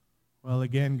Well,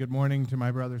 again, good morning to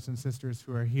my brothers and sisters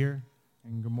who are here,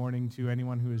 and good morning to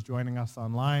anyone who is joining us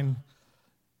online.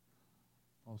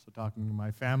 Also talking to my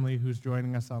family who's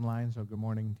joining us online, so good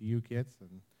morning to you kids.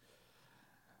 And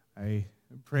I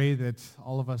pray that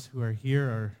all of us who are here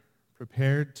are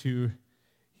prepared to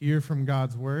hear from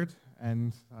God's word,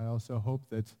 and I also hope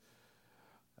that,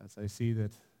 as I see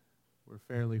that we're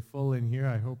fairly full in here,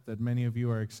 I hope that many of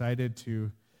you are excited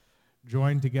to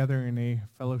join together in a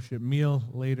fellowship meal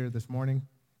later this morning.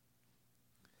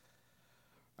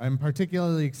 I'm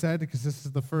particularly excited because this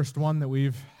is the first one that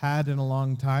we've had in a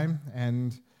long time,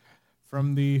 and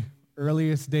from the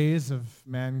earliest days of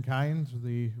mankind,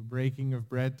 the breaking of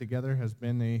bread together has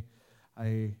been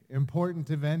a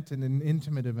important event and an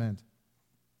intimate event.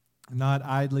 Not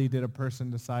idly did a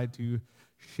person decide to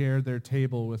share their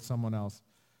table with someone else.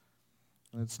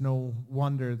 It's no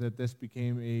wonder that this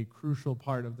became a crucial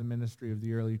part of the ministry of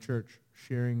the early church,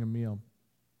 sharing a meal.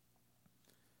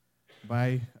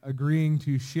 By agreeing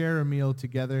to share a meal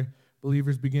together,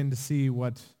 believers begin to see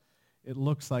what it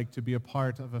looks like to be a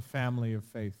part of a family of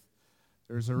faith.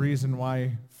 There's a reason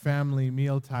why family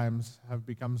meal times have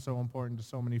become so important to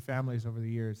so many families over the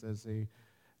years as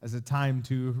a time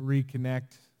to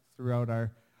reconnect throughout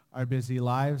our busy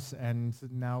lives, and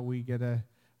now we get a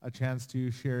chance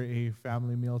to share a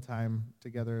family mealtime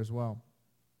together as well.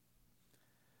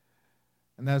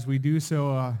 And as we do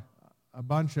so, a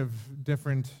bunch of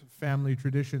different family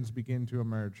traditions begin to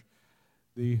emerge.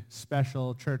 The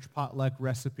special church potluck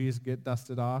recipes get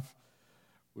dusted off.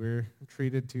 We're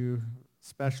treated to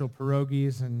special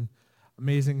pierogies and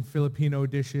amazing Filipino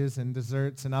dishes and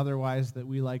desserts and otherwise that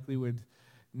we likely would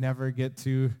never get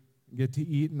to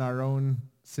eat in our own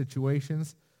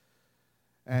situations.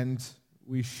 And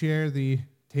we share the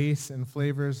tastes and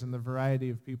flavors and the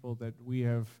variety of people that we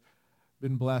have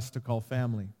been blessed to call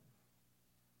family.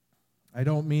 I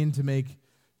don't mean to make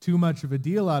too much of a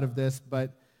deal out of this,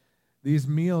 but these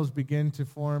meals begin to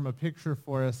form a picture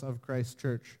for us of Christ's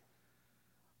church.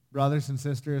 Brothers and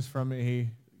sisters from a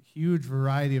huge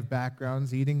variety of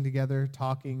backgrounds, eating together,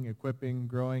 talking, equipping,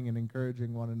 growing, and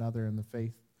encouraging one another in the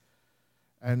faith.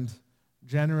 And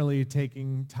generally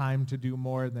taking time to do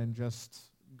more than just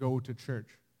go to church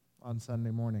on Sunday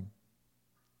morning.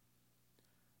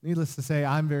 Needless to say,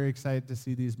 I'm very excited to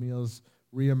see these meals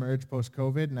reemerge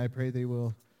post-COVID, and I pray they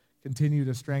will continue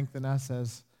to strengthen us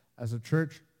as a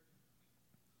church.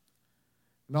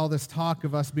 And all this talk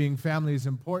of us being family is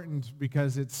important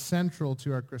because it's central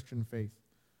to our Christian faith.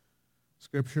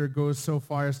 Scripture goes so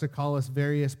far as to call us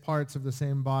various parts of the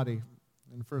same body.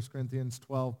 In 1 Corinthians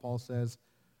 12, Paul says,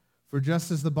 "For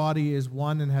just as the body is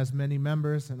one and has many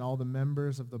members, and all the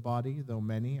members of the body, though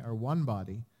many, are one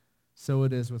body, so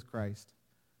it is with Christ.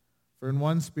 For in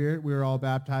one Spirit we are all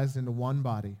baptized into one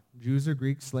body, Jews or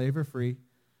Greeks, slave or free,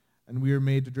 and we are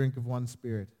made to drink of one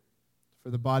Spirit. For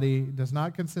the body does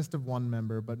not consist of one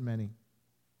member, but many."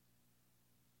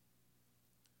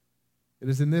 It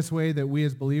is in this way that we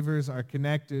as believers are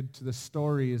connected to the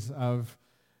stories of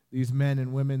these men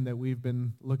and women that we've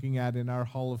been looking at in our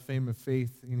Hall of Fame of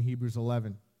Faith in Hebrews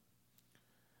 11.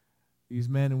 These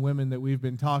men and women that we've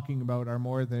been talking about are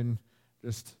more than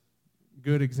just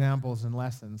good examples and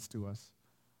lessons to us.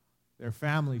 They're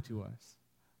family to us,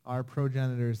 our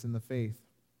progenitors in the faith.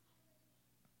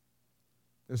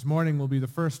 This morning will be the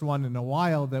first one in a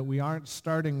while that we aren't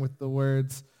starting with the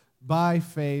words, by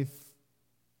faith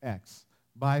X,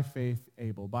 by faith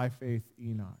Abel, by faith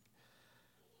Enoch.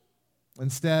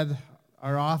 Instead,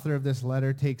 our author of this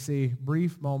letter takes a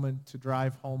brief moment to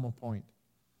drive home a point.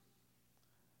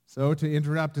 So to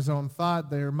interrupt his own thought,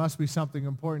 there must be something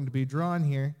important to be drawn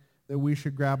here that we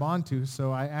should grab onto.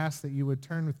 So I ask that you would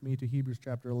turn with me to Hebrews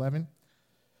chapter 11.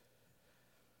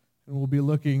 And we'll be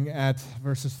looking at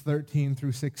verses 13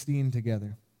 through 16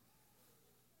 together.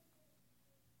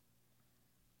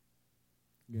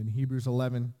 Again, Hebrews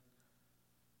 11,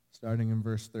 starting in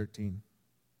verse 13.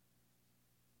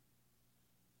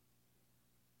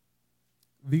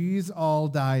 "These all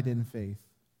died in faith,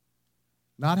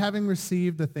 not having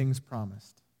received the things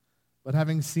promised, but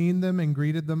having seen them and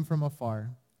greeted them from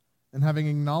afar, and having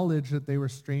acknowledged that they were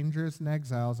strangers and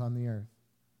exiles on the earth.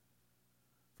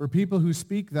 For people who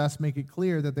speak thus make it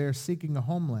clear that they are seeking a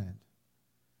homeland.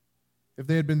 If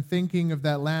they had been thinking of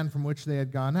that land from which they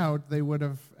had gone out, they would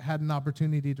have had an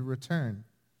opportunity to return.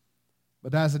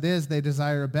 But as it is, they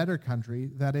desire a better country,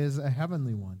 that is, a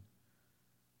heavenly one.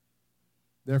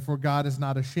 Therefore, God is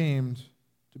not ashamed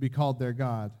to be called their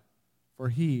God, for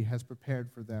he has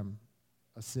prepared for them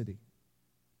a city."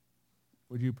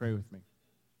 Would you pray with me?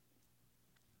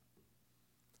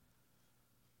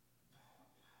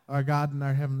 Our God and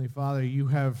our Heavenly Father, you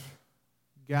have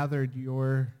gathered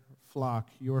your flock,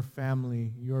 your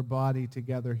family, your body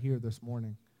together here this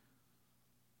morning.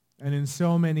 And in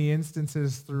so many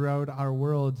instances throughout our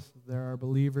world, there are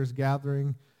believers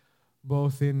gathering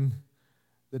both in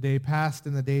the day past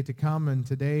and the day to come and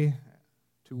today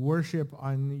to worship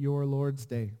on your Lord's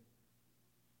day.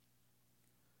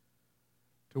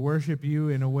 To worship you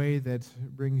in a way that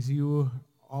brings you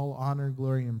all honor,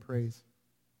 glory, and praise.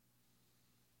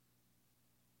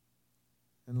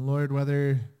 And Lord,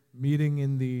 whether meeting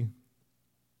in the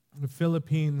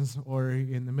Philippines or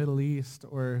in the Middle East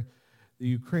or the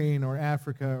Ukraine or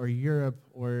Africa or Europe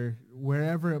or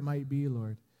wherever it might be,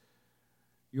 Lord,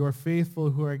 your faithful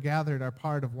who are gathered are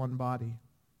part of one body.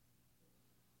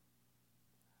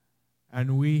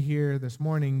 And we here this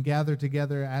morning gather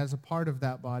together as a part of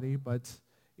that body, but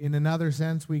in another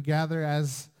sense, we gather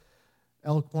as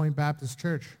Elk Point Baptist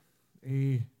Church,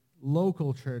 a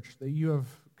local church that you have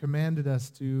commanded us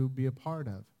to be a part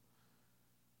of.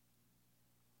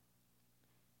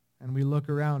 And we look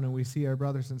around and we see our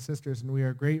brothers and sisters, and we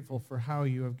are grateful for how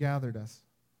you have gathered us.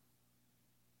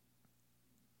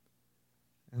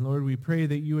 And Lord, we pray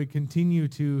that you would continue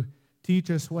to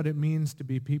teach us what it means to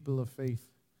be people of faith,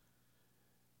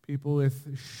 people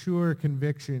with sure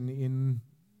conviction in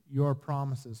your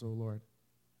promises, O Lord.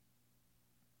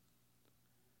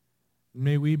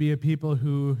 May we be a people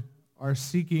who are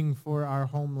seeking for our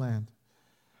homeland,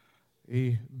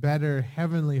 a better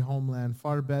heavenly homeland,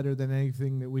 far better than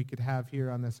anything that we could have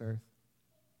here on this earth.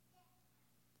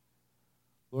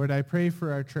 Lord, I pray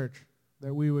for our church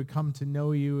that we would come to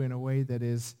know you in a way that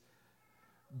is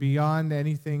beyond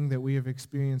anything that we have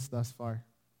experienced thus far.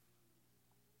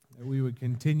 That we would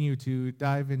continue to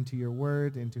dive into your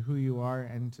word, into who you are,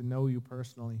 and to know you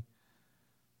personally.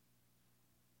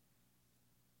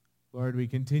 Lord, we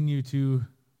continue to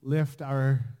lift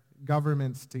our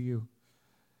governments to you.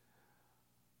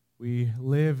 We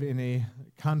live in a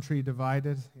country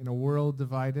divided, in a world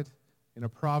divided, in a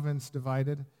province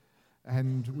divided,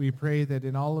 and we pray that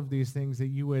in all of these things that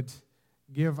you would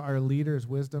give our leaders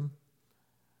wisdom,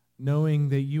 knowing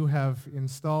that you have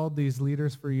installed these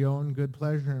leaders for your own good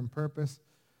pleasure and purpose.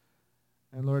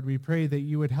 And Lord, we pray that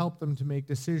you would help them to make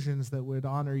decisions that would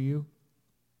honor you.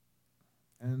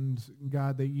 And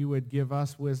God, that you would give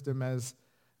us wisdom as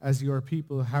your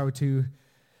people, how to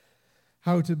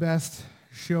best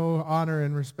show honor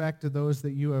and respect to those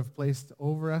that you have placed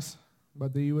over us,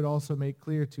 but that you would also make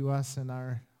clear to us in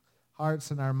our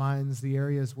hearts and our minds the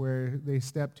areas where they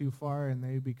step too far and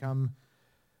they become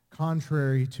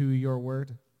contrary to your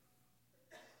word.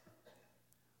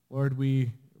 Lord,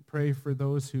 we pray for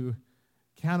those who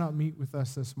cannot meet with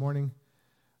us this morning,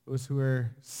 those who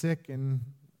are sick and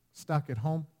stuck at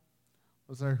home,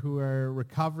 those who are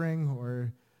recovering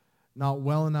or not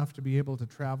well enough to be able to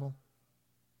travel.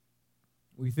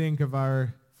 We think of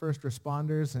our first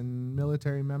responders and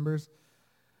military members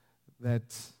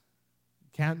that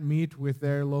can't meet with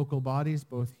their local bodies,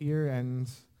 both here and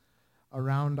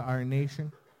around our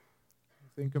nation.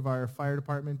 Think of our fire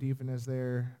department, even as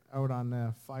they're out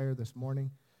on fire this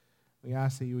morning. We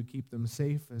ask that you would keep them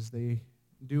safe as they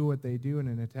do what they do in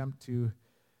an attempt to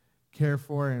care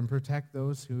for and protect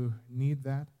those who need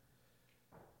that.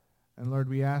 And Lord,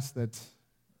 we ask that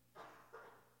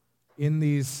in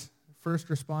these first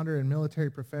responder and military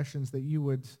professions that you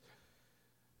would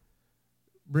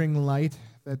bring light,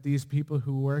 that these people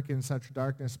who work in such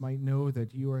darkness might know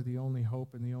that you are the only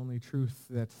hope and the only truth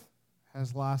that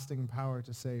has lasting power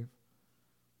to save.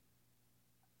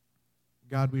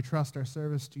 God, we trust our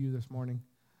service to you this morning.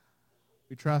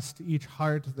 We trust each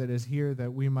heart that is here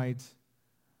that we might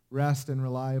rest and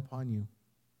rely upon you.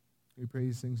 We pray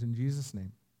these things in Jesus'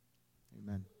 name.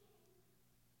 Amen.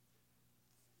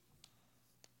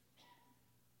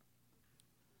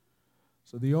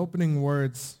 So the opening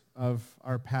words of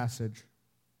our passage,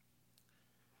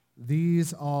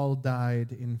 these all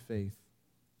died in faith.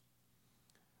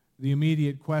 The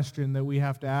immediate question that we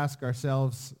have to ask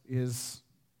ourselves is,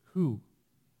 who?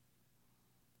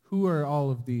 Who are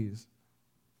all of these?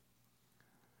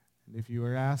 And if you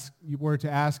were to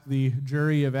ask the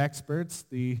jury of experts,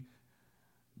 the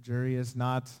jury is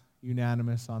not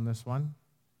unanimous on this one.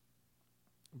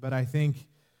 But I think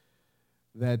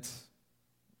that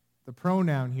the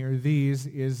pronoun here, these,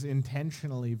 is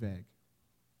intentionally vague.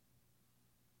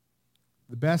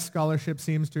 The best scholarship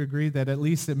seems to agree that at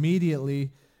least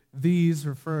immediately, these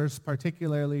refers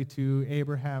particularly to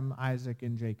Abraham, Isaac,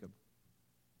 and Jacob,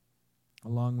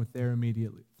 along with their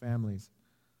immediate families.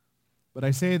 But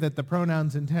I say that the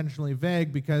pronoun's intentionally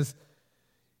vague because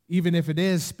even if it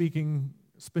is speaking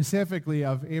specifically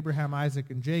of Abraham, Isaac,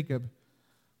 and Jacob,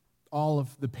 all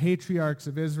of the patriarchs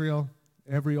of Israel,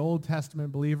 Every Old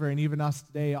Testament believer, and even us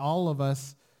today, all of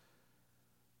us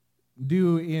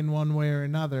do in one way or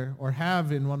another, or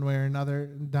have in one way or another,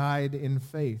 died in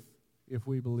faith, if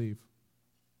we believe.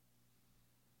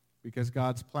 Because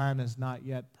God's plan is not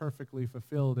yet perfectly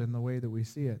fulfilled in the way that we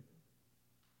see it.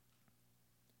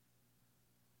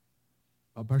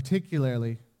 But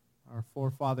particularly, our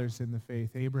forefathers in the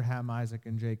faith, Abraham, Isaac,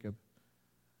 and Jacob,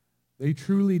 they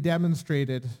truly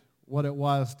demonstrated what it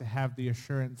was to have the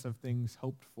assurance of things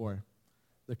hoped for,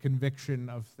 the conviction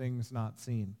of things not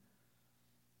seen.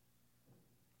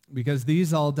 Because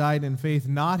these all died in faith,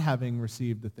 not having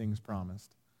received the things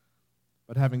promised,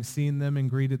 but having seen them and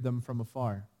greeted them from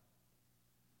afar.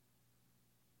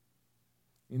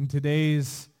 In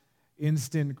today's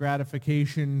instant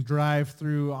gratification,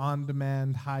 drive-through,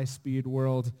 on-demand, high-speed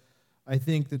world, I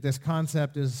think that this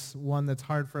concept is one that's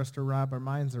hard for us to wrap our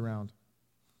minds around.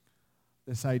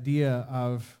 This idea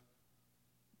of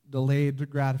delayed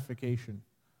gratification,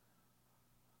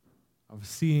 of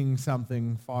seeing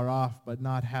something far off but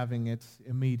not having it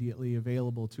immediately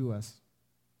available to us.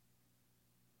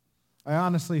 I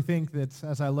honestly think that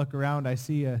as I look around, I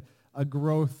see a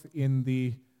growth in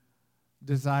the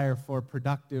desire for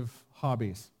productive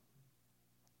hobbies,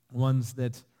 ones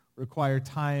that require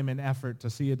time and effort to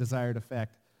see a desired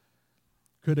effect.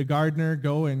 Could a gardener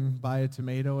go and buy a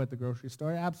tomato at the grocery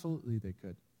store? Absolutely they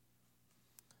could.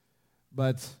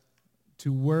 But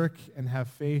to work and have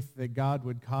faith that God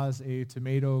would cause a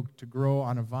tomato to grow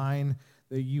on a vine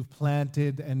that you've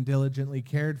planted and diligently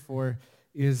cared for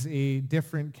is a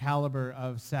different caliber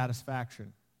of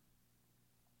satisfaction.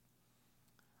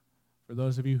 For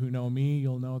those of you who know me,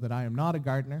 you'll know that I am not a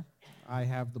gardener. I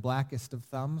have the blackest of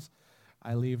thumbs.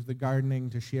 I leave the gardening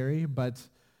to Sherry. But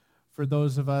for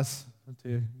those of us,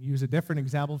 to use a different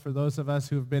example, for those of us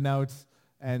who have been out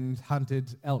and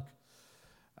hunted elk,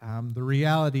 the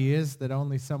reality is that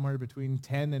only somewhere between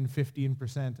 10 and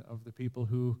 15% of the people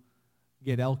who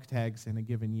get elk tags in a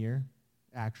given year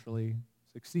actually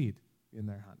succeed in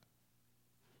their hunt.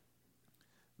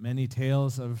 Many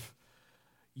tales of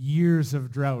years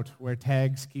of drought where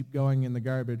tags keep going in the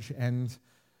garbage, and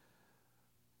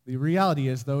the reality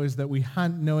is, though, is that we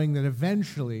hunt knowing that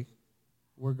eventually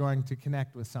we're going to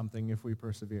connect with something if we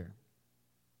persevere.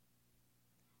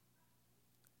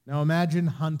 Now imagine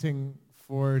hunting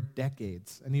for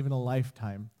decades and even a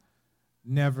lifetime,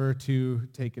 never to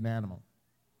take an animal.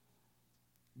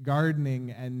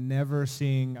 Gardening and never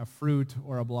seeing a fruit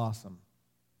or a blossom.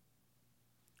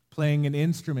 Playing an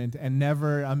instrument and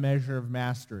never a measure of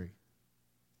mastery.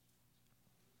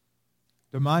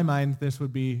 To my mind, this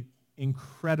would be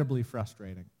incredibly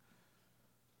frustrating.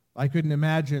 I couldn't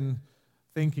imagine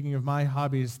thinking of my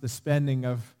hobbies, the spending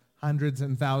of hundreds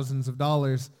and thousands of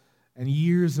dollars and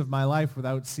years of my life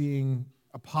without seeing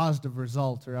a positive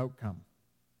result or outcome.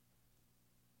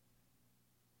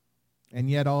 And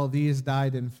yet all these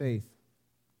died in faith,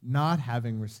 not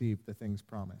having received the things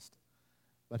promised,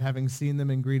 but having seen them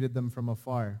and greeted them from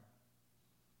afar.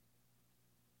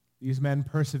 These men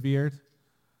persevered,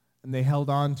 and they held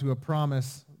on to a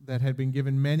promise that had been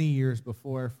given many years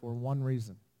before for one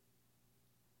reason: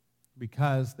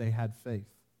 because they had faith.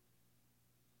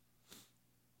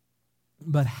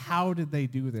 But how did they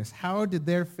do this? How did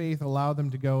their faith allow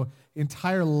them to go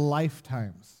entire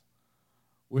lifetimes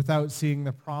without seeing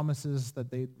the promises that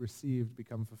they'd received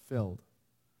become fulfilled,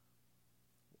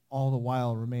 all the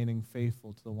while remaining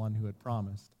faithful to the one who had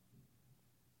promised?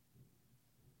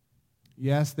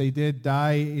 Yes, they did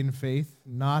die in faith,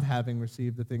 not having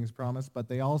received the things promised, but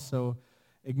they also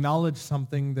acknowledged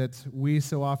something that we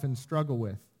so often struggle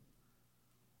with.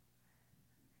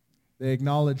 They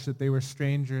acknowledged that they were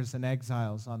strangers and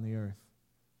exiles on the earth.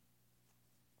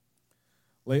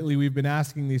 Lately, we've been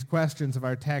asking these questions of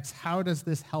our text. How does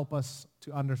this help us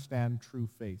to understand true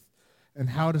faith? And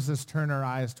how does this turn our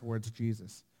eyes towards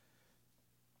Jesus?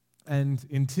 And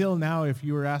until now, if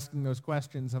you were asking those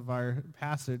questions of our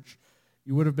passage,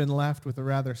 you would have been left with a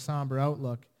rather somber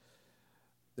outlook.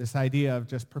 This idea of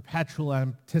just perpetual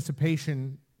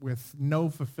anticipation with no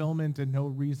fulfillment and no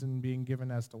reason being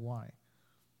given as to why.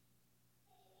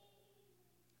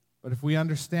 But if we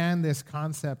understand this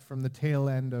concept from the tail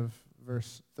end of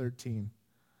verse 13,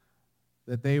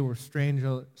 that they were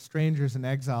strangers and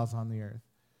exiles on the earth,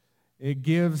 it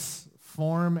gives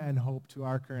form and hope to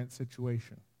our current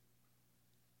situation.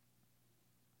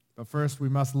 But first, we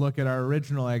must look at our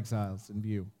original exiles in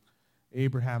view,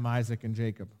 Abraham, Isaac, and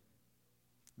Jacob.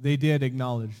 They did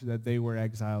acknowledge that they were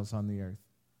exiles on the earth.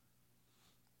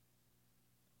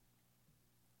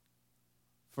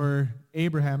 For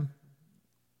Abraham,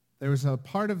 there was a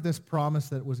part of this promise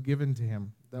that was given to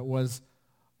him that was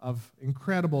of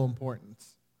incredible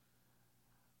importance.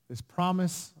 This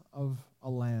promise of a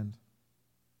land.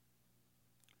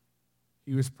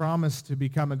 He was promised to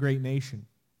become a great nation.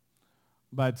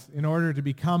 But in order to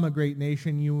become a great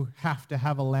nation, you have to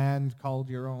have a land called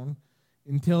your own.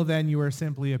 Until then, you are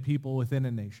simply a people within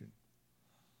a nation.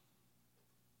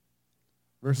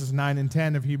 Verses 9 and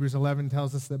 10 of Hebrews 11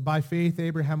 tells us that by faith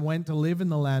Abraham went to live in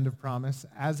the land of promise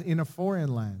as in a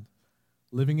foreign land,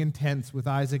 living in tents with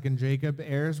Isaac and Jacob,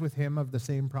 heirs with him of the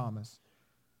same promise.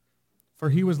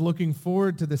 For he was looking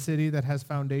forward to the city that has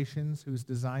foundations, whose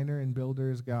designer and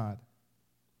builder is God.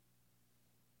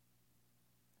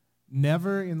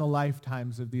 Never in the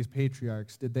lifetimes of these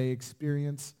patriarchs did they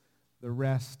experience the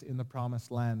rest in the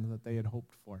promised land that they had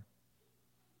hoped for.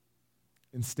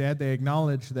 Instead, they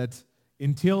acknowledged that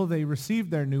until they received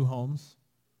their new homes,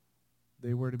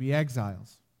 they were to be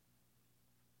exiles.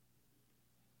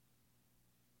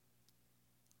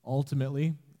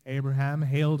 Ultimately, Abraham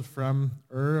hailed from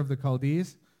Ur of the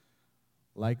Chaldees,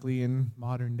 likely in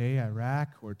modern-day Iraq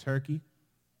or Turkey.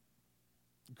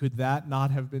 Could that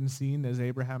not have been seen as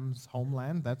Abraham's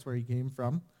homeland? That's where he came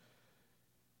from.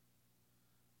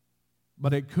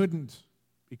 But it couldn't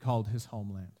be called his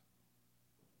homeland.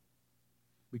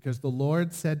 Because the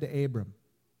Lord said to Abram,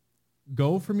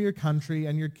 "Go from your country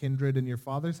and your kindred and your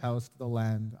father's house to the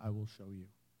land I will show you."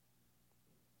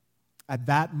 At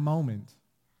that moment,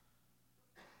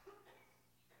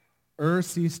 Ur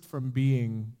ceased from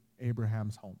being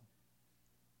Abraham's home.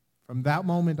 From that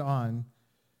moment on,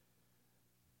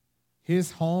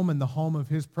 his home and the home of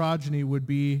his progeny would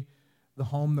be the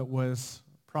home that was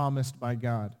promised by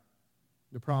God,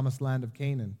 the promised land of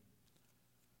Canaan.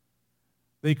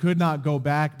 They could not go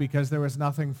back because there was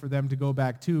nothing for them to go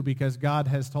back to, because God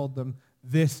has told them,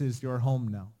 this is your home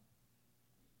now.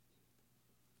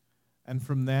 And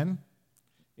from then,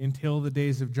 until the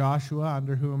days of Joshua,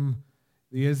 under whom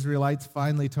the Israelites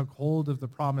finally took hold of the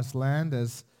promised land,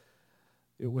 as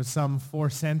it was some 4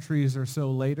 centuries or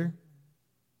so later,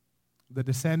 the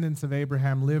descendants of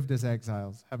Abraham lived as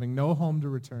exiles, having no home to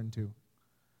return to,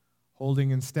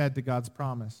 holding instead to God's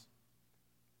promise.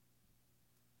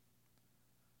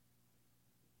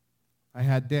 I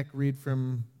had Dick read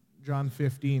from John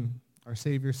 15. Our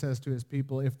Savior says to his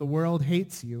people, "If the world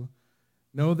hates you,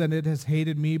 know that it has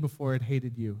hated me before it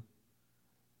hated you.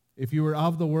 If you were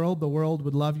of the world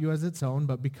would love you as its own,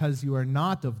 but because you are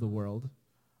not of the world,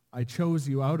 I chose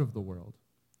you out of the world.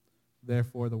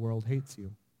 Therefore the world hates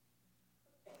you."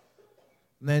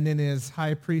 And then in his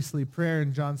high priestly prayer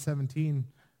in John 17,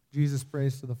 Jesus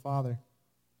prays to the Father.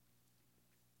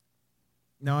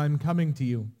 "Now I'm coming to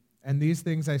you, and these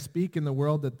things I speak in the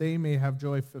world that they may have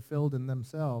joy fulfilled in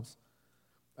themselves.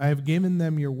 I have given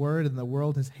them your word, and the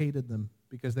world has hated them,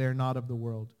 because they are not of the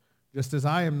world, just as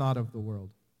I am not of the world.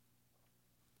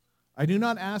 I do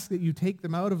not ask that you take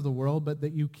them out of the world, but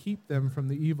that you keep them from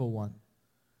the evil one.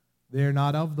 They are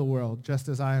not of the world, just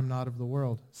as I am not of the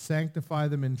world. Sanctify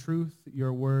them in truth.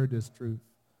 Your word is truth.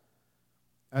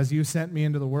 As you sent me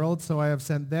into the world, so I have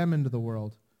sent them into the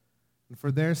world. And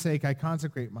for their sake I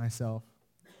consecrate myself,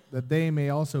 that they may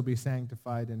also be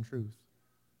sanctified in truth."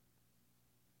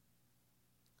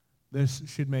 This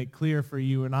should make clear for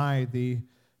you and I the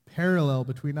parallel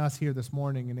between us here this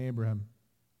morning and Abraham,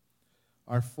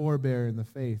 our forebear in the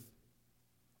faith.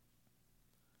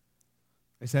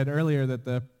 I said earlier that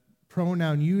the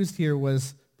pronoun used here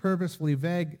was purposefully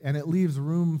vague, and it leaves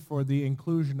room for the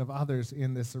inclusion of others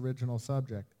in this original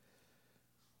subject.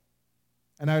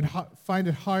 And I would find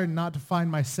it hard not to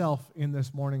find myself in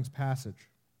this morning's passage.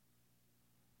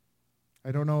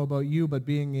 I don't know about you, but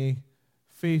being a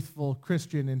faithful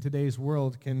Christian in today's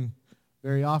world can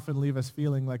very often leave us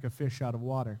feeling like a fish out of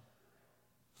water.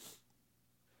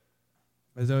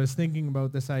 As I was thinking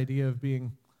about this idea of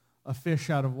being a fish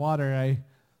out of water, I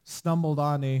stumbled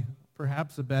on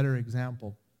perhaps a better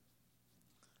example.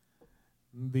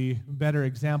 The better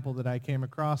example that I came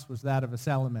across was that of a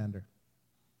salamander.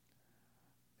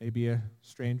 Maybe a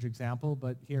strange example,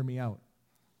 but hear me out.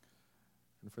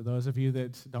 And for those of you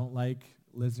that don't like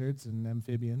lizards and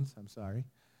amphibians, I'm sorry.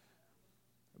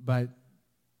 But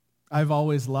I've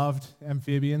always loved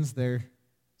amphibians. They're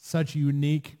such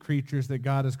unique creatures that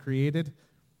God has created.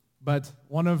 But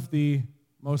one of the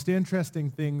most interesting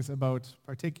things about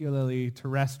particularly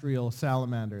terrestrial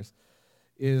salamanders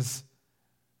is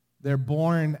they're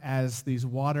born as these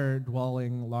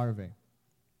water-dwelling larvae,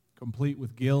 complete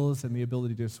with gills and the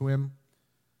ability to swim.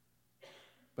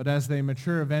 But as they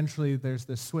mature, eventually there's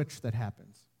this switch that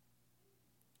happens.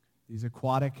 These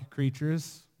aquatic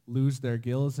creatures lose their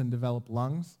gills and develop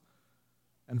lungs,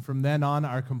 and from then on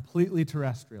are completely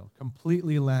terrestrial,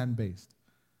 completely land-based.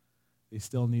 They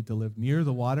still need to live near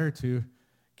the water to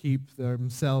keep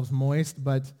themselves moist,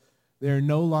 but they're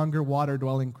no longer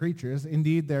water-dwelling creatures.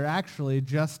 Indeed, they're actually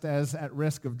just as at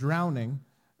risk of drowning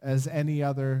as any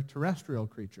other terrestrial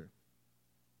creature.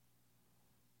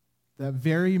 That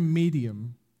very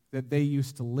medium that they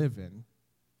used to live in,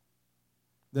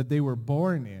 that they were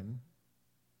born in,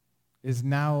 is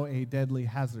now a deadly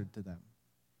hazard to them.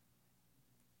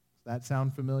 Does that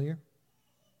sound familiar?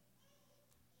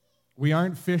 We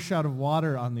aren't fish out of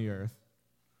water on the earth.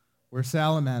 We're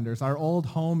salamanders. Our old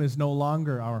home is no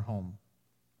longer our home.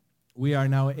 We are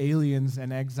now aliens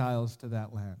and exiles to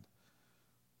that land.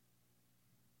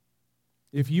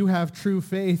 If you have true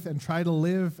faith and try to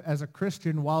live as a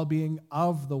Christian while being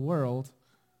of the world,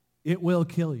 it will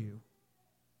kill you.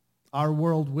 Our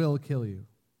world will kill you.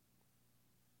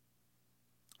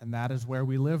 And that is where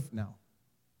we live now.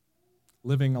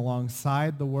 Living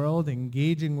alongside the world,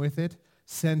 engaging with it,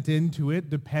 sent into it,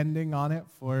 depending on it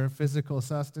for physical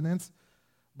sustenance,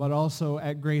 but also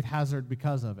at great hazard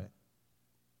because of it.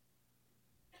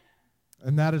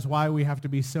 And that is why we have to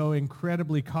be so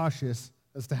incredibly cautious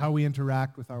as to how we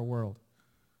interact with our world.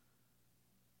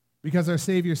 Because our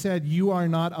Savior said, "You are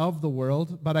not of the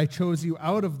world, but I chose you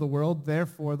out of the world,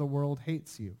 therefore the world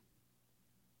hates you."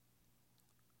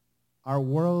 Our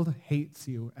world hates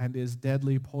you and is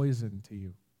deadly poison to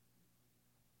you.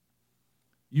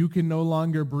 You can no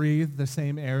longer breathe the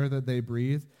same air that they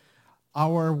breathe.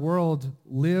 Our world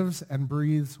lives and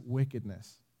breathes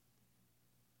wickedness.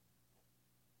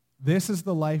 This is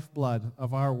the lifeblood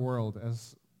of our world,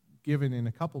 as given in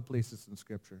a couple places in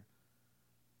Scripture.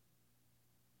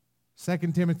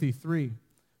 2 Timothy 3,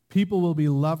 people will be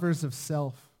lovers of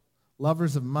self,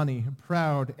 lovers of money,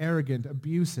 proud, arrogant,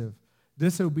 abusive,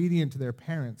 disobedient to their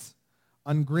parents,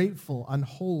 ungrateful,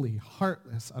 unholy,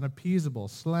 heartless, unappeasable,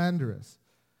 slanderous,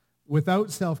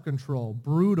 without self-control,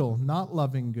 brutal, not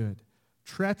loving good,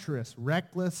 treacherous,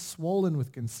 reckless, swollen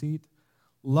with conceit,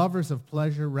 lovers of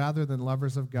pleasure rather than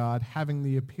lovers of God, having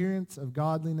the appearance of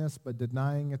godliness but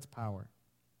denying its power.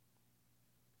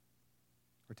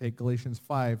 Or take Galatians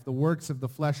 5. The works of the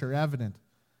flesh are evident: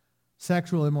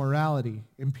 sexual immorality,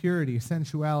 impurity,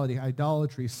 sensuality,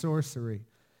 idolatry, sorcery,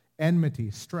 enmity,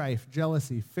 strife,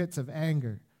 jealousy, fits of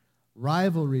anger,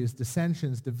 rivalries,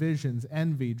 dissensions, divisions,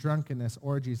 envy, drunkenness,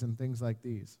 orgies, and things like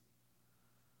these.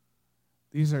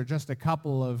 These are just a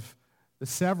couple of the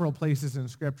several places in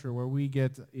Scripture where we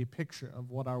get a picture of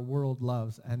what our world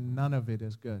loves, and none of it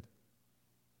is good.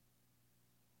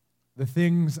 The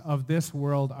things of this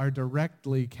world are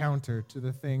directly counter to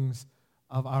the things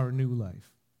of our new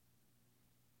life.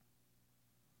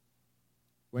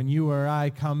 When you or I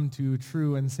come to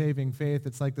true and saving faith,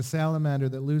 it's like the salamander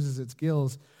that loses its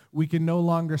gills. We can no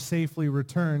longer safely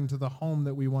return to the home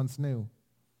that we once knew.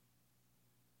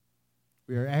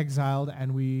 We are exiled,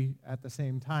 and we, at the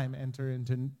same time, enter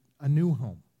into a new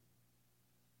home.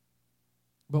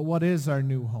 But what is our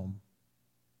new home?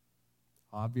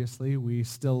 Obviously, we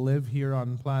still live here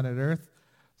on planet Earth,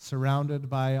 surrounded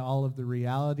by all of the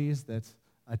realities that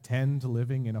attend to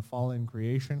living in a fallen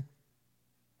creation.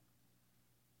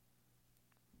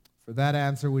 For that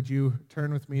answer, would you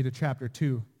turn with me to chapter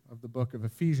 2 of the book of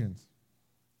Ephesians?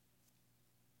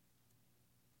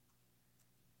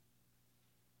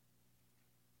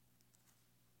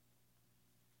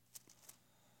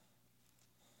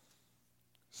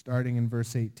 Starting in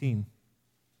verse 18.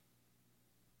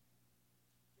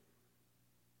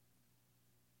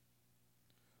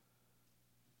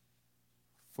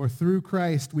 For through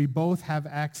Christ we both have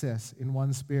access in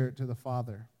one Spirit to the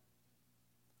Father.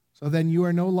 So then you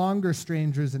are no longer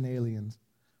strangers and aliens,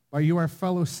 but you are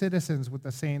fellow citizens with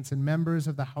the saints and members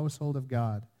of the household of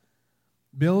God,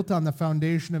 built on the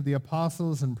foundation of the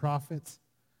apostles and prophets,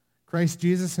 Christ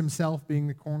Jesus himself being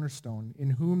the cornerstone,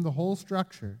 in whom the whole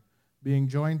structure, being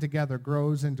joined together,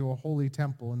 grows into a holy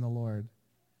temple in the Lord.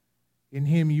 In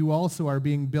him you also are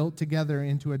being built together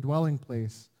into a dwelling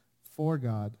place for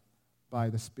God by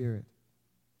the Spirit.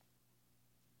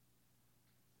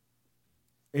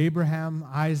 Abraham,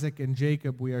 Isaac, and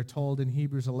Jacob, we are told in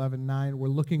Hebrews 11:9, were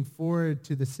looking forward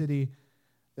to the city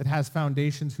that has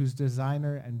foundations, whose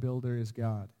designer and builder is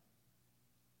God.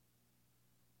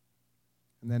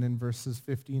 And then in verses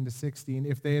 15 to 16,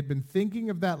 if they had been thinking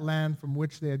of that land from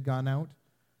which they had gone out,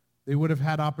 they would have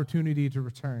had opportunity to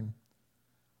return.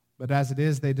 But as it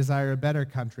is, they desire a better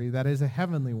country, that is, a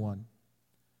heavenly one.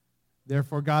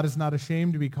 Therefore, God is not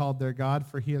ashamed to be called their God,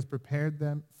 for he has prepared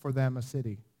for them a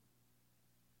city.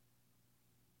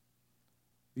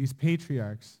 These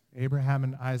patriarchs, Abraham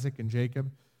and Isaac and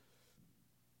Jacob,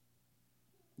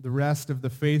 the rest of the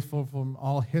faithful from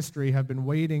all history, have been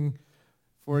waiting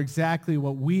for exactly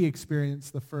what we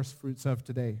experience the first fruits of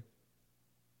today.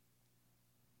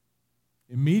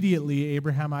 Immediately,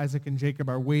 Abraham, Isaac, and Jacob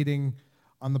are waiting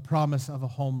on the promise of a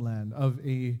homeland, of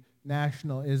a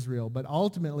national Israel. But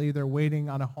ultimately, they're waiting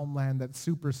on a homeland that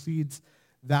supersedes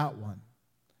that one,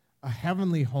 a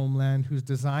heavenly homeland whose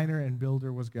designer and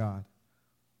builder was God.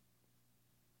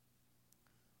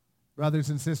 Brothers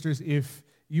and sisters, if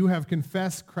you have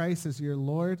confessed Christ as your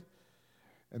Lord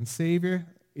and Savior,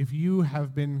 if you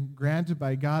have been granted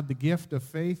by God the gift of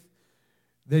faith,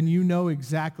 then you know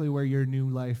exactly where your new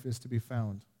life is to be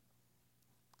found.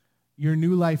 Your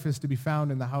new life is to be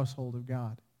found in the household of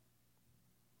God.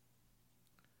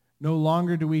 No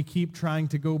longer do we keep trying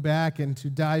to go back and to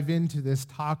dive into this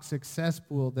toxic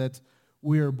cesspool that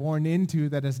we are born into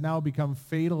that has now become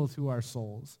fatal to our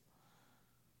souls.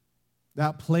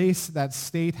 That place, that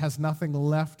state has nothing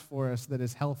left for us that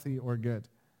is healthy or good.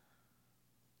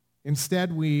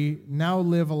 Instead, we now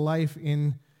live a life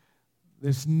in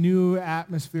this new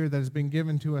atmosphere that has been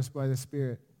given to us by the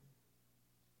Spirit.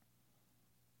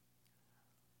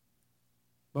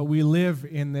 But we live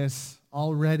in this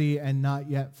already and not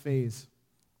yet phase.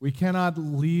 We cannot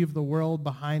leave the world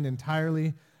behind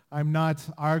entirely. I'm not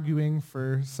arguing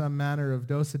for some manner of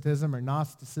Docetism or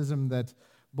Gnosticism, that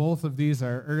both of these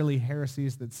are early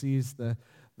heresies that sees the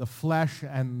flesh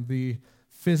and the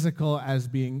physical as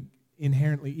being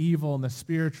inherently evil and the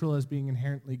spiritual as being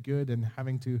inherently good and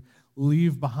having to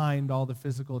leave behind all the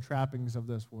physical trappings of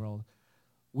this world.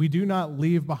 We do not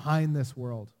leave behind this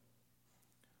world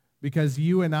because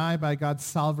you and I, by God's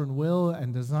sovereign will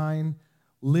and design,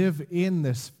 live in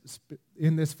this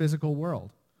physical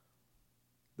world.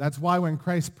 That's why when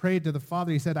Christ prayed to the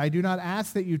Father, he said, I do not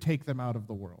ask that you take them out of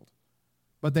the world,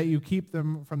 but that you keep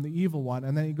them from the evil one.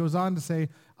 And then he goes on to say,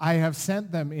 I have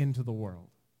sent them into the world.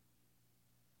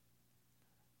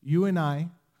 You and I,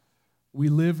 we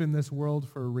live in this world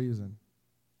for a reason.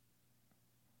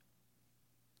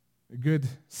 A good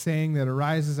saying that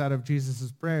arises out of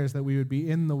Jesus' prayers that we would be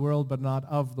in the world but not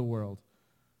of the world.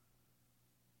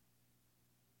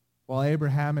 While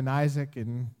Abraham and Isaac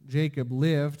and Jacob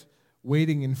lived,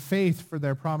 waiting in faith for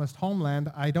their promised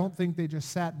homeland, I don't think they just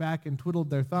sat back and twiddled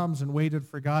their thumbs and waited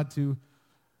for God to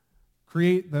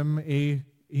create them a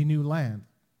new land.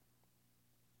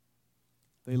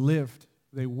 They lived,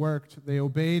 they worked, they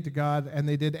obeyed God, and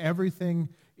they did everything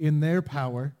in their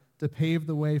power to pave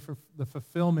the way for the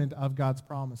fulfillment of God's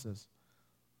promises.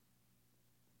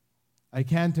 I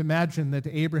can't imagine that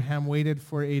Abraham waited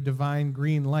for a divine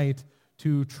green light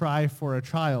to try for a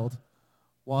child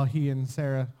while he and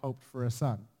Sarah hoped for a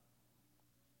son.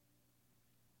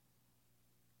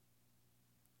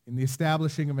 In the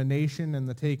establishing of a nation and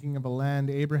the taking of a land,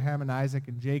 Abraham and Isaac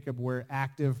and Jacob were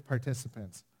active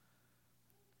participants.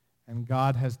 And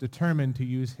God has determined to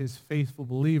use his faithful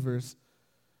believers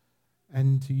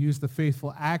and to use the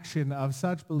faithful action of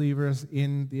such believers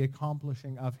in the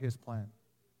accomplishing of his plan.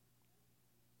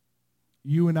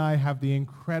 You and I have the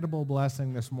incredible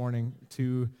blessing this morning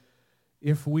to,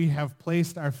 if we have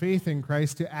placed our faith in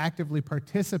Christ, to actively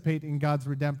participate in God's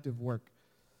redemptive work.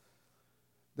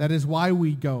 That is why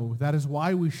we go. That is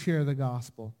why we share the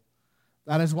gospel.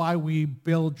 That is why we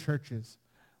build churches.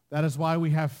 That is why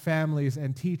we have families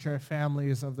and teach our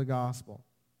families of the gospel.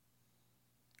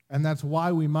 And that's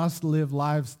why we must live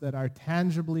lives that are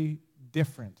tangibly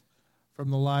different from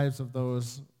the lives of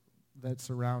those that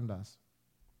surround us.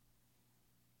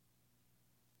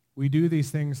 We do these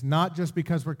things not just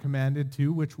because we're commanded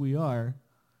to, which we are,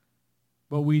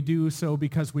 but we do so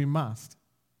because we must.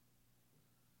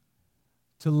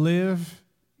 To live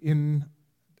in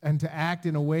and to act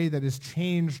in a way that is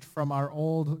changed from our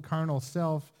old carnal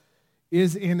self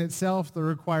is in itself the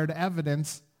required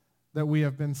evidence that we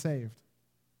have been saved.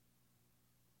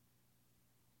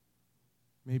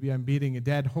 Maybe I'm beating a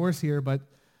dead horse here, but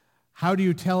how do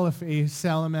you tell if a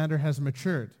salamander has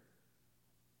matured?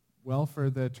 Well, for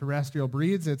the terrestrial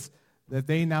breeds, it's that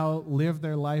they now live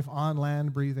their life on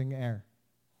land breathing air.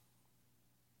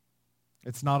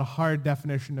 It's not a hard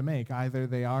definition to make. Either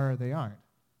they are or they aren't.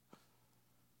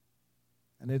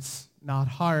 And it's not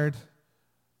hard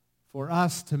for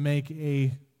us to make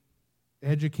a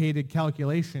educated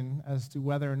calculation as to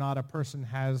whether or not a person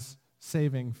has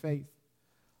saving faith,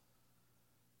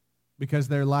 because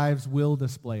their lives will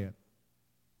display it.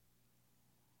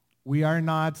 We are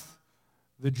not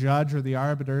the judge or the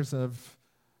arbiters of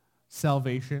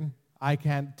salvation. I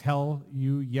can't tell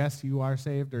you, yes, you are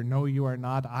saved, or no, you are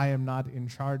not. I am not in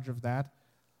charge of that.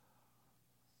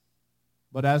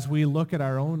 But as we look at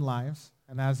our own lives,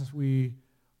 and as we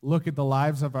look at the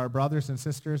lives of our brothers and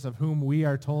sisters of whom we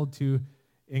are told to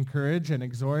encourage and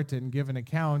exhort and give an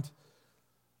account,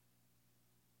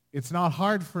 It's not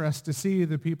hard for us to see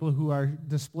the people who are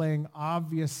displaying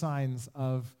obvious signs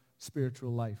of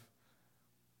spiritual life.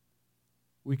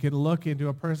 We can look into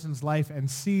a person's life and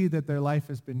see that their life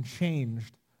has been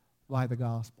changed by the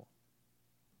gospel.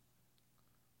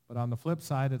 But on the flip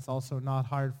side, it's also not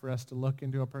hard for us to look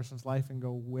into a person's life and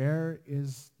go, where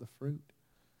is the fruit?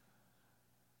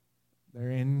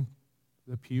 They're in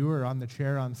the pew or on the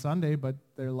chair on Sunday, but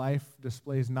their life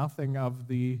displays nothing of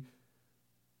the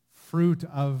fruit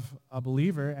of a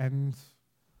believer, and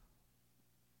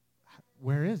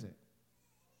where is it?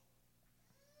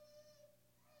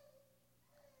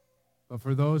 But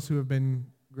for those who have been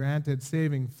granted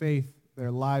saving faith,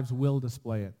 their lives will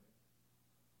display it.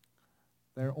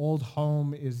 Their old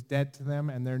home is dead to them,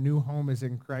 and their new home is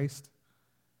in Christ.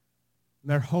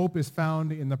 Their hope is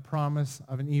found in the promise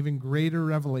of an even greater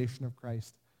revelation of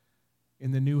Christ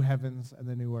in the new heavens and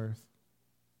the new earth.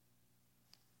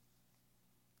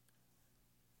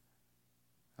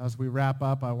 As we wrap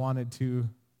up, I wanted to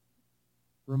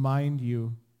remind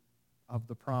you of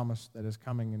the promise that is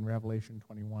coming in Revelation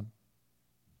 21.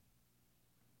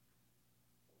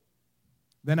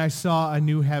 Then I saw a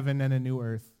new heaven and a new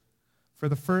earth. For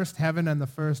the first heaven and the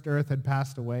first earth had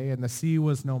passed away, and the sea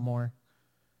was no more.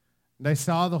 And I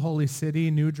saw the holy city,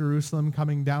 New Jerusalem,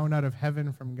 coming down out of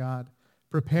heaven from God,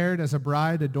 prepared as a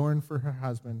bride adorned for her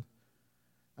husband.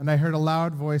 And I heard a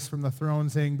loud voice from the throne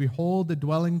saying, Behold, the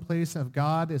dwelling place of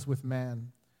God is with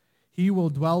man. He will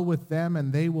dwell with them,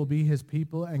 and they will be his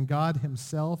people, and God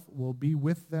himself will be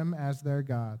with them as their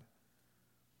God.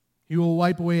 He will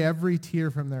wipe away every tear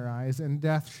from their eyes, and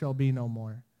death shall be no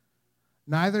more.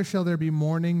 Neither shall there be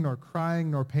mourning, nor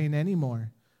crying, nor pain any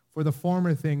more, for the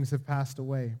former things have passed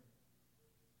away.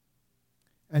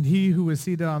 And he who was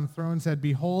seated on the throne said,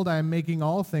 Behold, I am making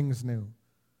all things new.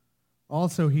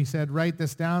 Also he said, Write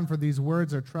this down, for these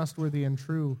words are trustworthy and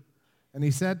true. And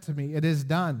he said to me, It is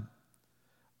done.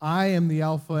 I am the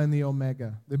Alpha and the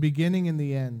Omega, the beginning and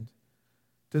the end.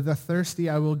 To the thirsty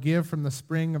I will give from the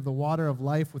spring of the water of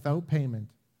life without payment.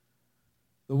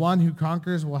 The one who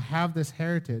conquers will have this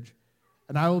heritage,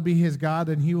 and I will be his God,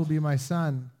 and he will be my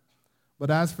son.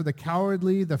 But as for the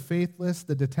cowardly, the faithless,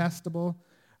 the detestable,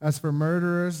 as for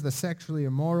murderers, the sexually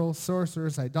immoral,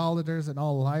 sorcerers, idolaters, and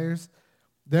all liars,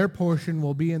 their portion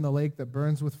will be in the lake that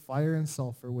burns with fire and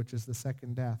sulfur, which is the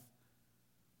second death.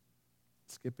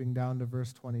 Skipping down to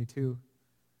verse 22.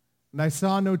 And I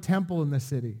saw no temple in the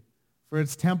city, for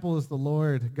its temple is the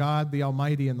Lord, God the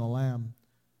Almighty, and the Lamb.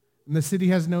 And the city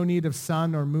has no need of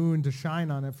sun or moon to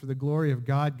shine on it, for the glory of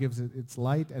God gives it its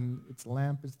light, and its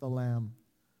lamp is the Lamb.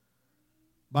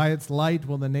 By its light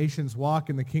will the nations walk,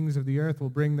 and the kings of the earth will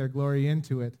bring their glory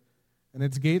into it. And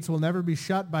its gates will never be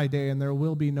shut by day, and there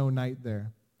will be no night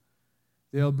there.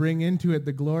 They'll bring into it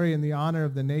the glory and the honor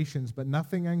of the nations, but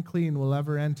nothing unclean will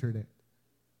ever enter it,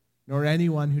 nor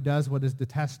anyone who does what is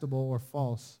detestable or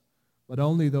false, but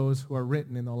only those who are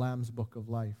written in the Lamb's book of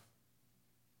life.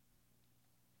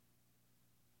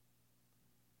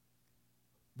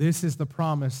 This is the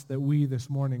promise that we this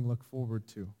morning look forward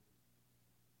to.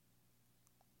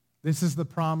 This is the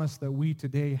promise that we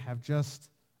today have just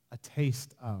a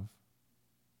taste of.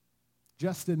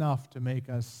 Just enough to make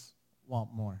us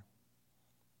want more.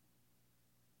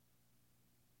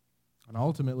 And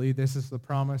ultimately, this is the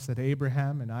promise that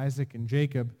Abraham and Isaac and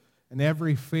Jacob and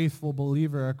every faithful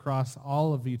believer across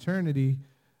all of eternity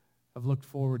have looked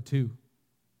forward to.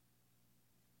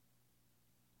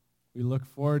 We look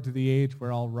forward to the age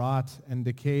where all rot and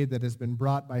decay that has been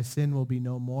brought by sin will be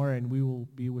no more, and we will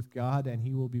be with God, and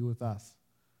he will be with us.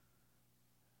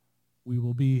 We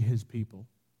will be his people.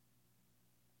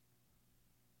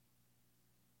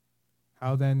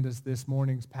 How then does this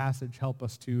morning's passage help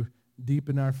us to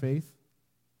deepen our faith?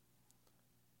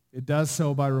 It does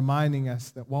so by reminding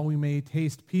us that while we may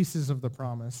taste pieces of the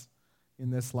promise in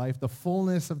this life, the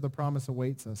fullness of the promise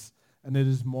awaits us, and it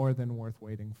is more than worth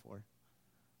waiting for.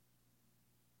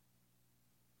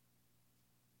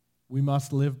 We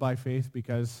must live by faith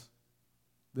because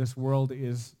this world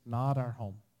is not our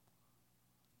home.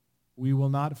 We will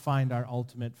not find our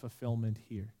ultimate fulfillment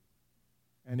here.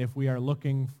 And if we are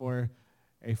looking for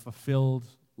a fulfilled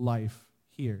life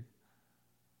here,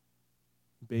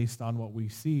 based on what we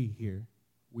see here,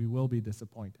 we will be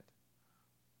disappointed.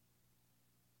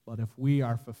 But if we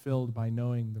are fulfilled by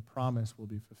knowing the promise will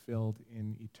be fulfilled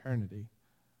in eternity,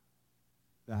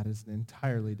 that is an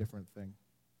entirely different thing.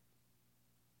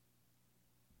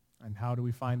 And how do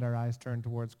we find our eyes turned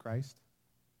towards Christ?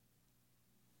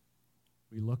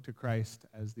 We look to Christ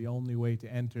as the only way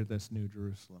to enter this New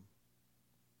Jerusalem.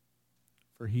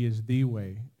 For he is the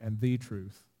way and the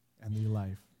truth and the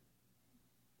life.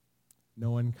 No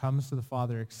one comes to the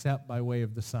Father except by way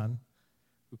of the Son,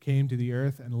 who came to the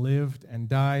earth and lived and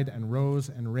died and rose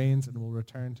and reigns and will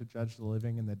return to judge the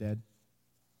living and the dead.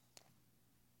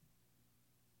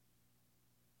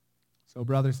 So,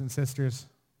 brothers and sisters,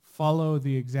 follow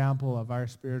the example of our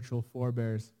spiritual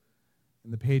forebears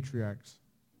and the patriarchs.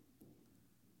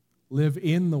 Live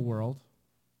in the world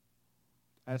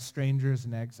as strangers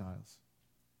and exiles.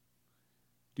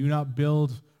 Do not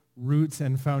build roots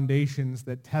and foundations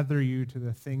that tether you to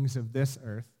the things of this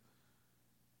earth.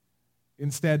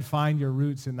 Instead, find your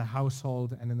roots in the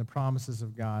household and in the promises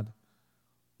of God,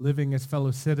 living as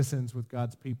fellow citizens with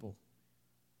God's people.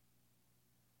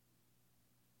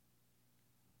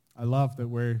 I love that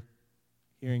we're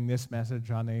hearing this message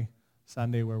on a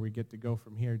Sunday where we get to go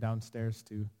from here downstairs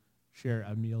to share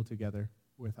a meal together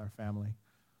with our family,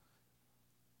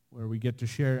 where we get to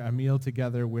share a meal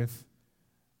together with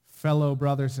fellow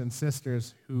brothers and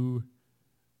sisters who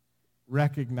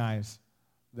recognize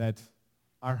that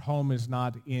our home is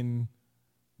not in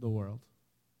the world.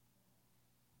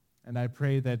 And I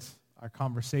pray that our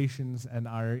conversations and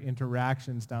our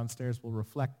interactions downstairs will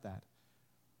reflect that.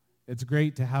 It's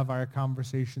great to have our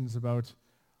conversations about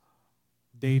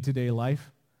day-to-day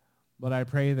life, but I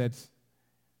pray that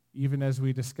even as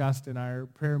we discussed in our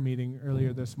prayer meeting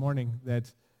earlier this morning,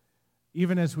 that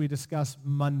even as we discuss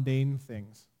mundane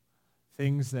things,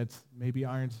 things that maybe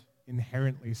aren't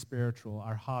inherently spiritual,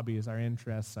 our hobbies, our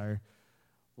interests, our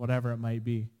whatever it might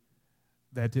be,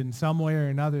 that in some way or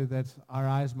another that our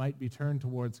eyes might be turned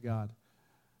towards God,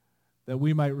 that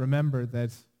we might remember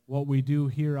that what we do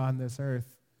here on this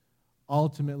earth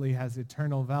ultimately has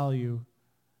eternal value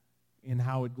in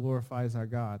how it glorifies our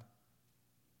God.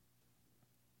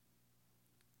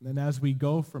 And then as we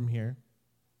go from here,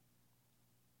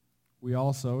 we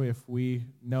also, if we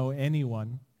know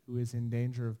anyone who is in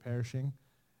danger of perishing,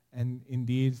 and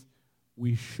indeed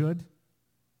we should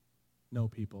know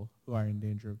people who are in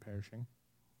danger of perishing.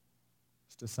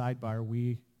 Just a sidebar,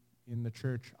 we in the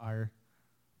church are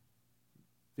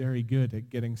very good at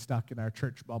getting stuck in our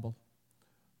church bubble,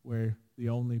 where the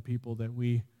only people that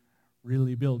we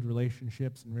really build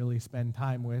relationships and really spend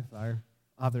time with are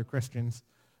other Christians.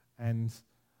 And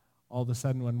all of a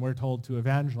sudden when we're told to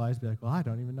evangelize, be like, well, I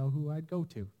don't even know who I'd go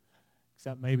to,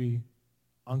 except maybe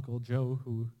Uncle Joe,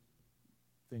 who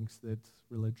thinks that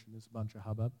religion is a bunch of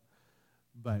hubbub.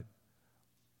 But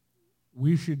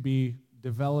we should be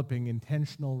developing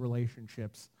intentional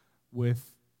relationships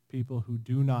with people who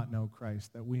do not know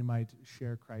Christ, that we might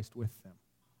share Christ with them.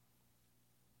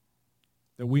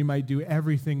 That we might do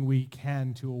everything we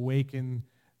can to awaken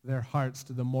their hearts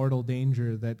to the mortal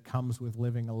danger that comes with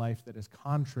living a life that is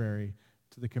contrary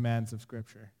to the commands of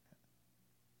Scripture.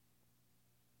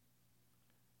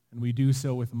 And we do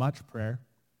so with much prayer,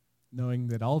 knowing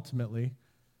that ultimately,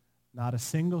 not a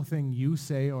single thing you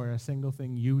say or a single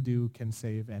thing you do can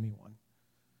save anyone.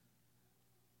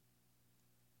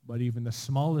 But even the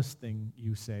smallest thing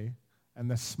you say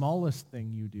and the smallest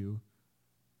thing you do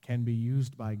can be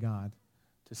used by God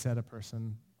to set a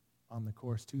person on the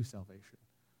course to salvation.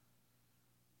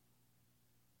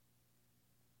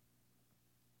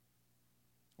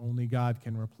 Only God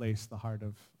can replace the heart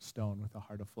of stone with a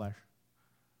heart of flesh.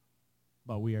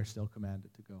 But we are still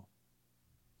commanded to go.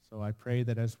 So I pray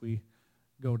that as we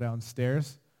go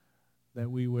downstairs, that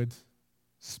we would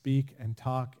speak and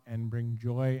talk and bring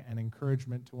joy and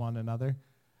encouragement to one another,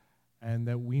 and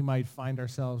that we might find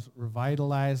ourselves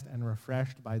revitalized and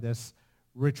refreshed by this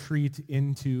retreat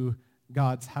into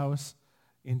God's house,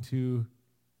 into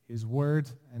his word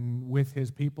and with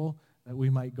his people, that we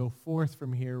might go forth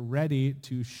from here ready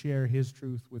to share his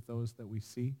truth with those that we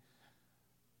see,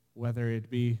 whether it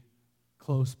be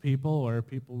close people or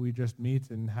people we just meet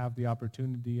and have the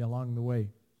opportunity along the way.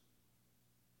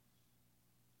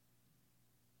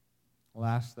 I'll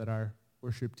ask that our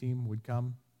worship team would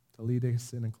come to lead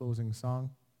us in a closing song.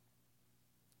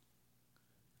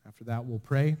 After that, we'll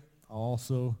pray. I'll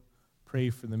also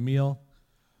pray for the meal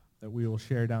that we will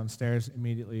share downstairs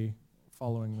immediately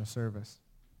following the service.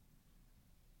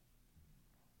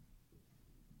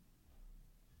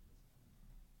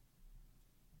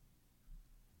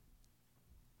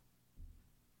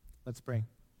 Let's pray.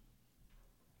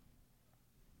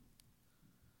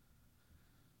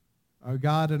 Our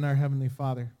God and our Heavenly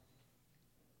Father,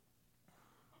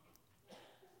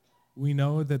 we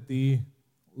know that the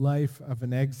life of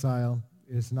an exile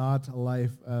is not a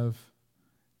life of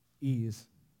ease.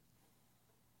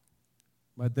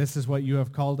 But this is what you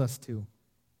have called us to.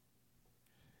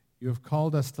 You have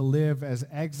called us to live as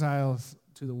exiles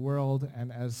to the world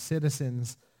and as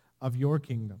citizens of your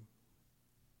kingdom.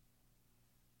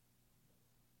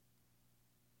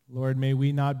 Lord, may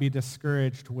we not be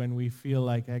discouraged when we feel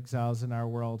like exiles in our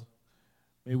world.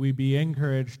 May we be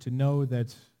encouraged to know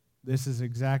that this is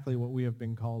exactly what we have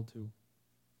been called to.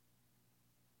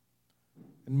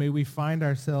 And may we find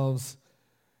ourselves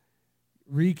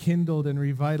rekindled and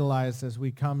revitalized as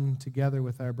we come together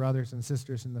with our brothers and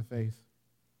sisters in the faith.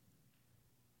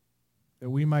 That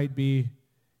we might be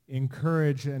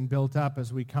encouraged and built up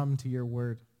as we come to your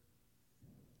word.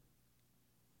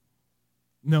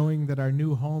 Knowing that our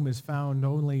new home is found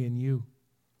only in you.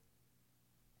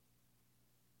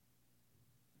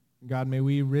 God, may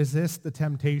we resist the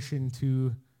temptation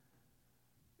to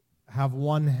have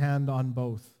one hand on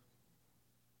both.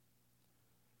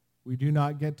 We do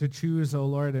not get to choose, O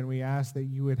Lord, and we ask that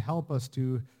you would help us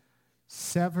to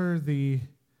sever the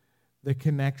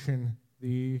connection,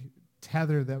 the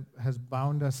tether that has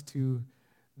bound us to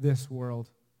this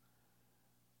world.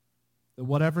 That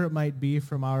whatever it might be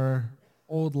from our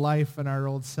old life and our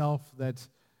old self that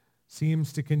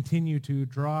seems to continue to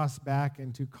draw us back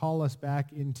and to call us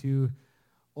back into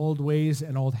old ways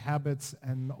and old habits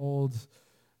and old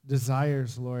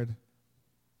desires, Lord,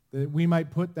 that we might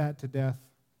put that to death,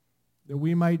 that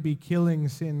we might be killing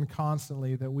sin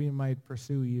constantly, that we might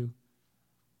pursue you.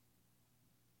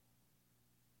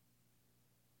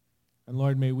 And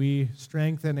Lord, may we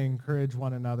strengthen and encourage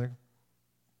one another.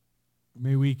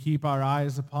 May we keep our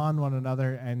eyes upon one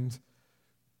another and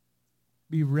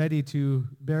be ready to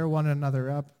bear one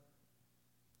another up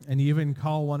and even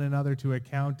call one another to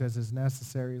account as is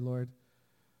necessary, Lord.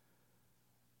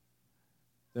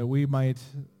 That we might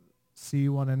see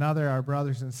one another, our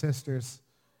brothers and sisters,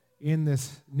 in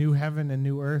this new heaven and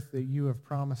new earth that you have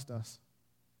promised us.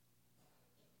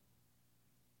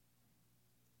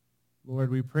 Lord,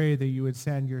 we pray that you would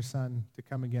send your Son to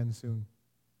come again soon,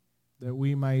 that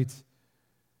we might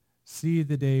see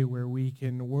the day where we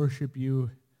can worship you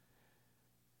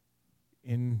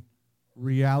in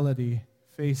reality,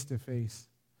 face to face,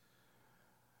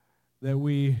 that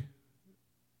we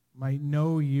might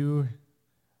know you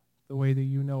the way that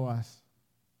you know us.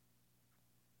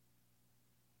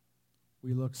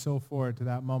 We look so forward to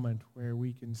that moment where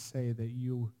we can say that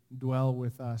you dwell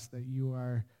with us, that you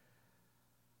are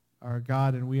our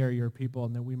God and we are your people,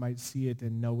 and that we might see it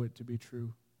and know it to be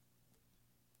true.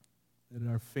 That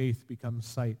our faith becomes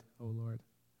sight, O Lord.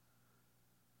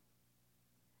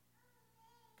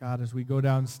 God, as we go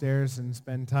downstairs and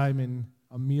spend time in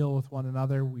a meal with one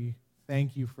another, we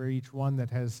thank you for each one that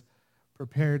has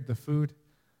prepared the food.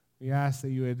 We ask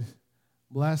that you would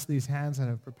bless these hands that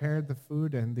have prepared the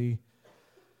food and the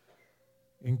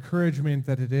encouragement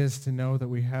that it is to know that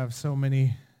we have so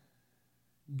many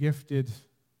gifted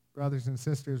brothers and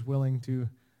sisters willing to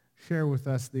share with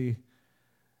us the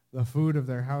food of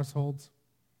their households.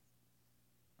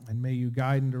 And may you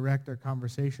guide and direct our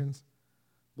conversations.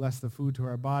 Bless the food to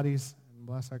our bodies and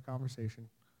bless our conversation.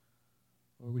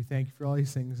 Lord, we thank you for all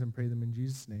these things and pray them in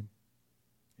Jesus' name.